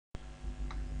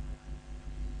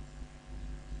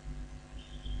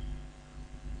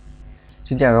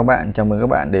Xin chào các bạn, chào mừng các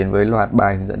bạn đến với loạt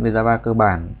bài hướng dẫn về Java cơ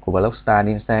bản của blog Start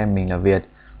in STEM. Mình là Việt.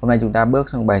 Hôm nay chúng ta bước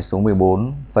sang bài số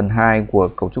 14, phần 2 của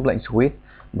cấu trúc lệnh switch.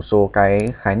 Một số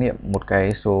cái khái niệm, một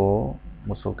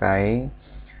số cái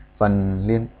phần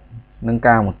nâng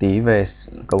cao một tí về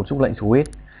cấu trúc lệnh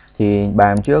switch. Thì bài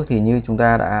hôm trước thì như chúng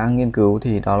ta đã nghiên cứu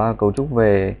thì đó là cấu trúc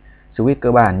về switch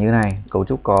cơ bản như này. Cấu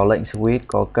trúc có lệnh switch,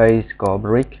 có case, có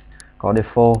break, có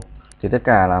default. Thì tất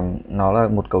cả là nó là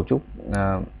một cấu trúc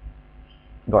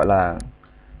gọi là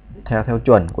theo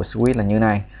chuẩn của switch là như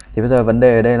này. Thì bây giờ vấn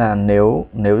đề ở đây là nếu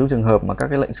trong trường hợp mà các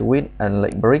cái lệnh switch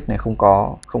lệnh break này không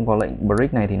có lệnh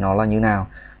break này thì nó là như nào.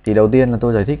 Thì đầu tiên là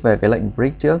tôi giải thích về cái lệnh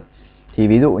break trước. Thì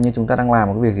ví dụ như chúng ta đang làm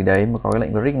một cái việc gì đấy mà có cái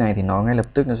lệnh break này thì nó ngay lập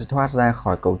tức nó sẽ thoát ra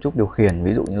khỏi cấu trúc điều khiển,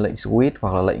 ví dụ như lệnh switch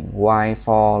hoặc là lệnh while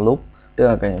for loop, tức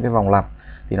là những cái vòng lặp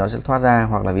thì nó sẽ thoát ra,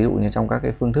 hoặc là ví dụ như trong các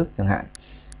cái phương thức chẳng hạn.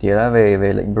 Thì đó là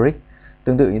về lệnh break.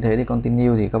 Tương tự như thế thì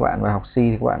continue thì các bạn vào học C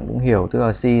thì các bạn cũng hiểu, tức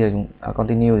là C là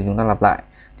continue thì chúng ta lặp lại.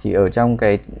 Thì ở trong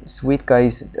cái switch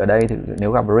case ở đây thì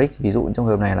nếu gặp break, ví dụ trong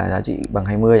hợp này là giá trị bằng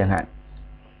 20 chẳng hạn,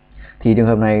 thì trường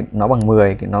hợp này nó bằng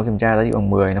 10, nó kiểm tra giá trị bằng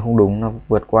 10, nó không đúng, nó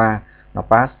vượt qua, nó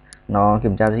pass, nó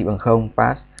kiểm tra giá trị bằng 0,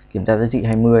 pass, kiểm tra giá trị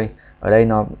 20. Ở đây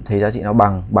nó thấy giá trị nó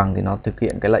bằng thì nó thực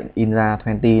hiện cái lệnh in ra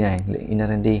 20 này, lệnh in ra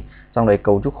 20. Xong đấy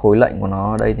cấu trúc khối lệnh của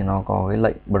nó ở đây thì nó có cái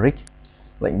lệnh break.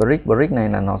 Lệnh break này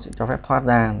là nó sẽ cho phép thoát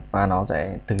ra và nó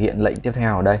sẽ thực hiện lệnh tiếp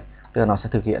theo ở đây, tức là nó sẽ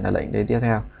thực hiện là lệnh đến tiếp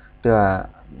theo, tức là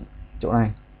chỗ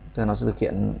này, tức là nó sẽ thực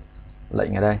hiện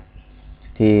lệnh ở đây.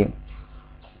 Thì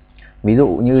ví dụ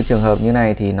như trường hợp như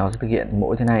này thì nó sẽ thực hiện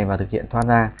mỗi thế này và thực hiện thoát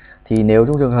ra. Thì nếu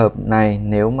trong trường hợp này,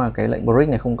 nếu mà cái lệnh break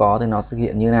này không có thì nó thực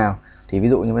hiện như nào? Thì ví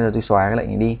dụ như bây giờ tôi xóa cái lệnh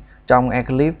này đi. Trong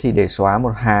Eclipse thì để xóa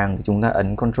một hàng thì chúng ta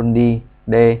ấn Ctrl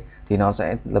D thì nó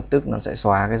sẽ lập tức nó sẽ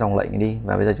xóa cái dòng lệnh này đi.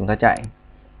 Và bây giờ chúng ta chạy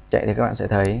thì các bạn sẽ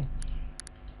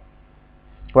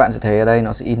thấy ở đây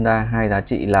nó sẽ in ra hai giá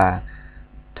trị là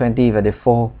 20 và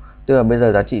default, tức là bây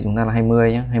giờ giá trị chúng ta là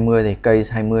 20 nhé, 20 thì case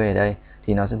 20 ở đây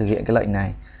thì nó sẽ thực hiện cái lệnh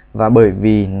này. Và bởi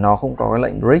vì nó không có cái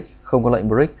lệnh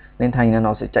break, nên thành ra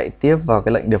nó sẽ chạy tiếp vào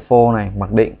cái lệnh default này,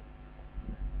 mặc định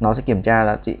nó sẽ kiểm tra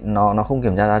giá trị, nó không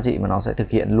kiểm tra giá trị mà nó sẽ thực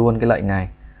hiện luôn cái lệnh này,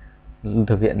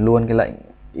 thực hiện luôn cái lệnh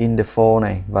in default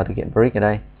này và thực hiện break ở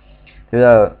đây. Thế bây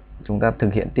giờ chúng ta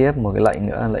thực hiện tiếp một cái lệnh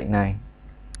nữa là lệnh này,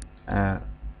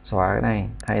 xóa cái này,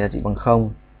 thay giá trị bằng 0,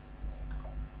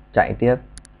 chạy tiếp.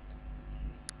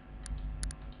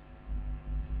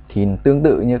 Thì tương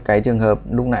tự như cái trường hợp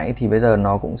lúc nãy thì bây giờ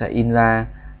nó cũng sẽ in ra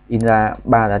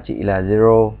ba giá trị là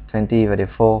 0, 20 và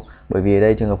default. Bởi vì ở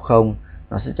đây trường hợp 0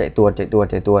 nó sẽ chạy tuột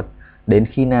đến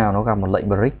khi nào nó gặp một lệnh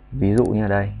break. Ví dụ như ở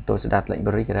đây tôi sẽ đặt lệnh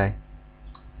break ở đây.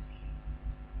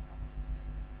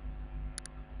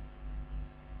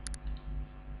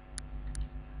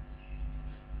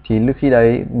 Thì khi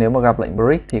đấy nếu mà gặp lệnh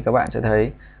break thì các bạn sẽ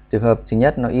thấy trường hợp thứ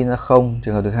nhất nó in ra 0,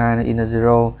 trường hợp thứ hai nó in ra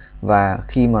 0, và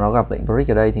khi mà nó gặp lệnh break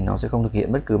ở đây thì nó sẽ không thực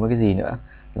hiện bất cứ một cái gì nữa,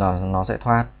 là nó sẽ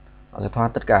thoát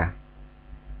tất cả.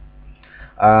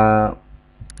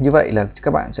 Như vậy là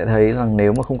các bạn sẽ thấy rằng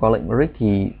nếu mà không có lệnh break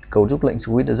thì cấu trúc lệnh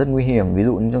switch là rất nguy hiểm. Ví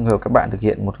dụ như trường hợp các bạn thực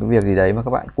hiện một cái việc gì đấy mà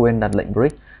các bạn quên đặt lệnh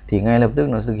break thì ngay lập tức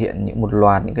nó thực hiện một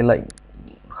loạt những cái lệnh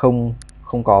không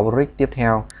có break tiếp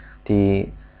theo. Thì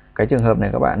cái trường hợp này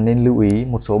các bạn nên lưu ý.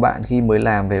 Một số bạn khi mới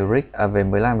làm về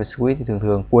mới làm về switch thì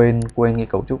thường quên cái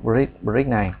cấu trúc break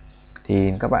này,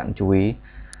 thì các bạn chú ý.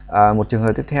 Một trường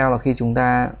hợp tiếp theo là khi chúng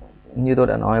ta, như tôi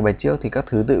đã nói ở bài trước, thì các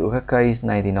thứ tự của các case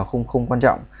này thì nó không quan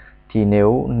trọng. Thì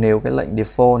nếu cái lệnh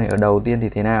default này ở đầu tiên thì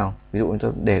thế nào? Ví dụ như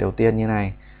tôi để đầu tiên như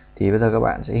này thì bây giờ các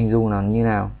bạn sẽ hình dung là như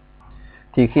nào.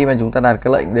 Thì khi mà chúng ta đặt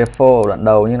cái lệnh default ở đoạn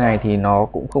đầu như này thì nó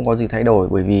cũng không có gì thay đổi,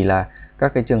 bởi vì là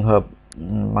các cái trường hợp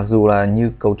mặc dù là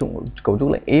như cấu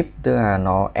trúc lệnh if, tức là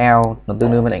nó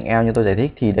tương đương với lệnh else như tôi giải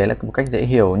thích, thì đấy là một cách dễ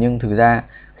hiểu. Nhưng thực ra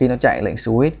khi nó chạy lệnh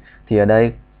switch thì ở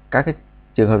đây các cái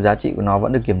trường hợp giá trị của nó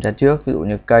vẫn được kiểm tra trước, ví dụ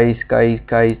như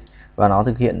case và nó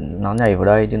thực hiện, nó nhảy vào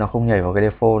đây chứ nó không nhảy vào cái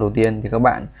default đầu tiên. Thì các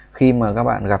bạn khi mà các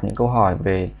bạn gặp những câu hỏi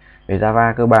về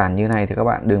Java cơ bản như này thì các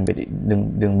bạn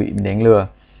đừng bị đánh lừa,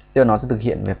 tức là nó sẽ thực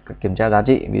hiện việc kiểm tra giá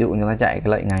trị. Ví dụ như nó chạy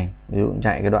cái lệnh này, ví dụ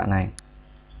chạy cái đoạn này,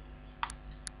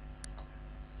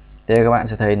 thế các bạn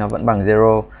sẽ thấy nó vẫn bằng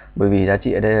 0, bởi vì giá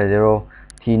trị ở đây là 0.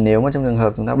 Thì nếu mà trong trường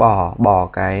hợp chúng ta bỏ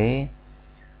cái,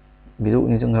 ví dụ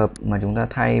như trường hợp mà chúng ta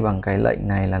thay bằng cái lệnh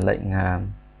này là lệnh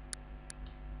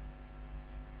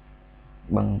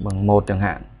bằng 1 chẳng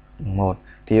hạn, 1,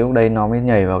 thì lúc đây nó mới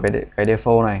nhảy vào cái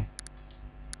default này.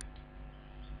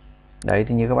 Đấy,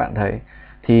 thì như các bạn thấy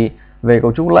thì về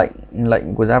cấu trúc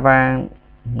lệnh của Java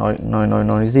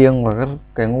nói riêng và các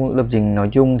cái ngôn ngữ lập trình nói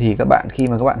chung, thì các bạn khi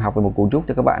mà các bạn học về một cấu trúc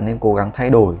thì các bạn nên cố gắng thay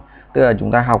đổi. Tức là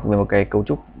chúng ta học về một cái cấu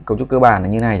trúc cấu trúc cơ bản là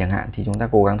như này chẳng hạn, thì chúng ta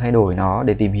cố gắng thay đổi nó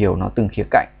để tìm hiểu nó từng khía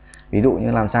cạnh. Ví dụ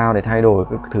như làm sao để thay đổi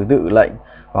cái thứ tự lệnh,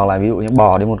 hoặc là ví dụ như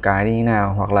bỏ đi một cái thì như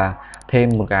nào, hoặc là thêm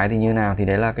một cái thì như nào. Thì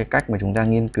đấy là cái cách mà chúng ta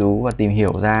nghiên cứu và tìm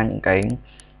hiểu ra những cái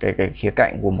khía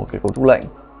cạnh của một cái cấu trúc lệnh.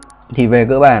 Thì về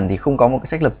cơ bản thì không có một cái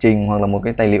sách lập trình hoặc là một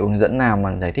cái tài liệu hướng dẫn nào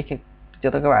mà giải thích cho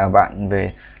tất cả các bạn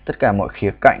về tất cả mọi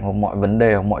khía cạnh hoặc mọi vấn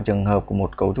đề hoặc mọi trường hợp của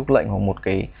một cấu trúc lệnh hoặc một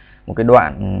cái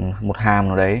đoạn, một hàm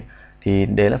nào đấy. Thì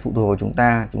đấy là phụ thuộc vào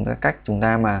cách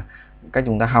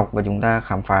chúng ta học và chúng ta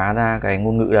khám phá ra cái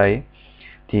ngôn ngữ đấy.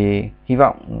 Thì hy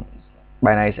vọng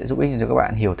bài này sẽ giúp ích cho các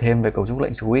bạn hiểu thêm về cấu trúc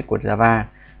lệnh switch của Java.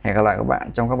 Hẹn gặp lại các bạn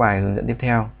trong các bài hướng dẫn tiếp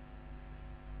theo.